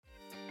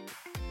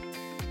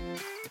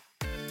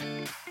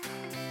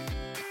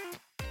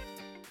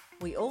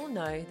We all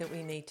know that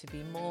we need to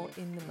be more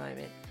in the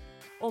moment,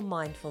 or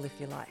mindful if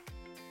you like,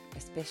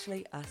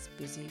 especially us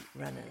busy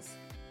runners.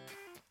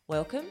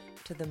 Welcome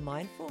to the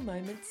Mindful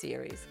Moment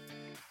series,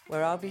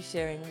 where I'll be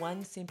sharing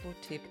one simple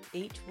tip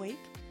each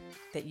week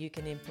that you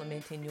can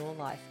implement in your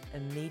life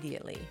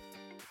immediately.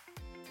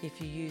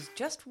 If you use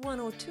just one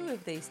or two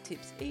of these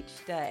tips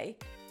each day,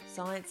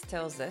 science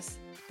tells us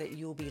that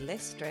you'll be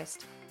less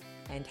stressed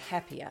and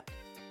happier.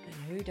 And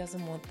who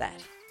doesn't want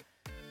that?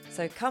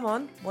 So come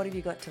on, what have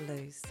you got to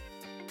lose?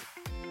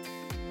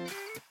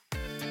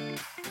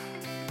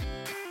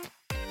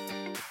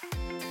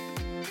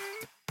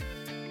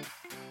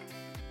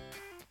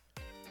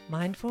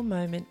 Mindful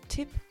Moment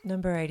tip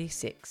number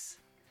 86.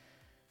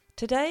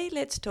 Today,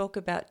 let's talk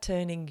about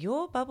turning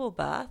your bubble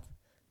bath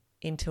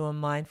into a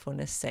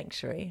mindfulness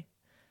sanctuary.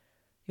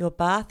 Your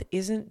bath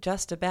isn't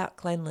just about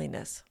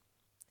cleanliness.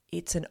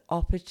 It's an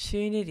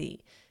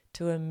opportunity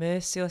to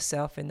immerse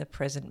yourself in the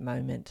present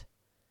moment.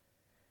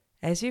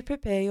 As you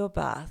prepare your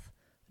bath,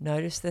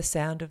 notice the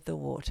sound of the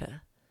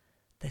water,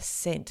 the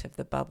scent of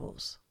the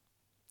bubbles.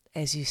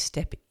 As you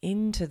step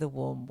into the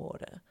warm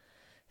water,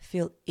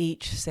 feel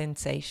each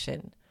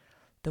sensation,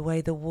 the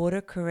way the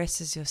water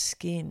caresses your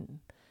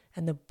skin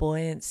and the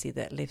buoyancy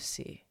that lifts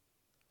you.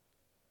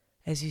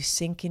 As you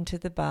sink into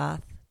the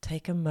bath,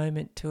 take a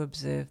moment to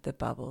observe the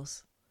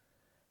bubbles.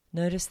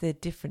 Notice their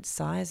different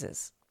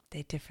sizes,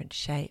 their different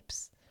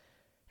shapes,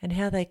 and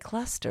how they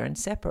cluster and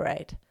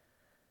separate.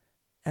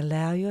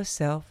 Allow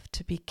yourself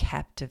to be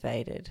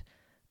captivated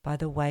by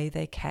the way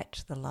they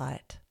catch the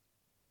light.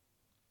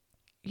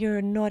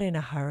 You're not in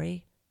a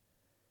hurry.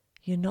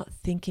 You're not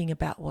thinking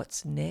about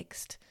what's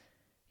next.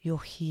 You're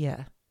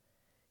here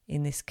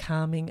in this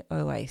calming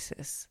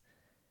oasis.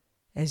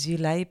 As you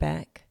lay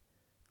back,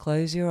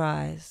 close your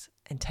eyes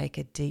and take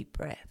a deep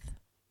breath.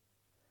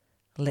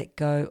 Let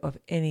go of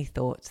any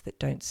thoughts that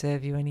don't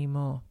serve you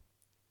anymore.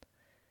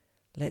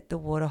 Let the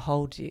water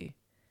hold you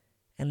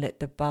and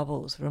let the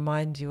bubbles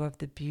remind you of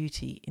the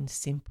beauty in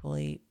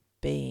simply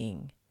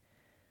being,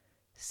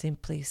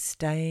 simply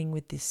staying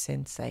with this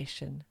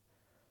sensation,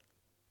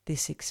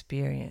 this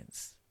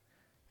experience.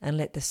 And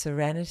let the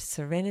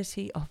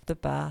serenity of the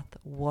bath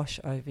wash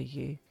over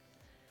you,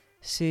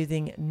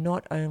 soothing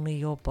not only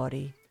your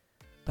body,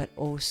 but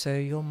also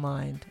your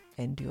mind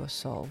and your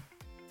soul.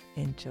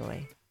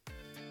 Enjoy.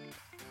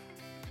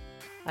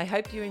 I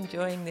hope you're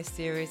enjoying this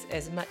series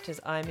as much as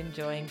I'm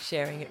enjoying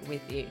sharing it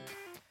with you.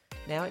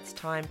 Now it's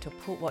time to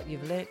put what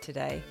you've learnt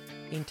today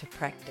into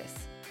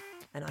practice,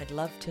 and I'd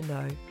love to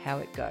know how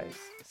it goes,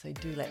 so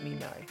do let me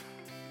know.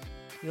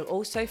 You'll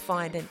also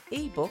find an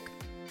ebook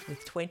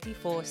with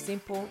 24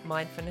 simple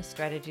mindfulness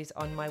strategies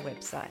on my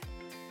website.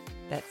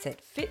 That's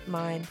at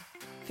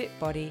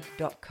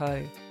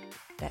fitmindfitbody.co.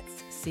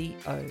 That's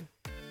C-O.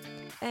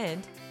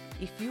 And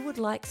if you would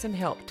like some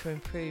help to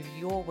improve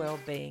your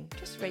well-being,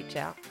 just reach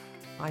out.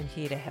 I'm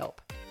here to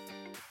help.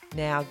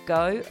 Now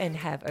go and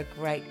have a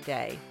great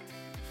day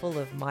full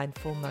of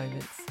mindful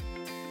moments.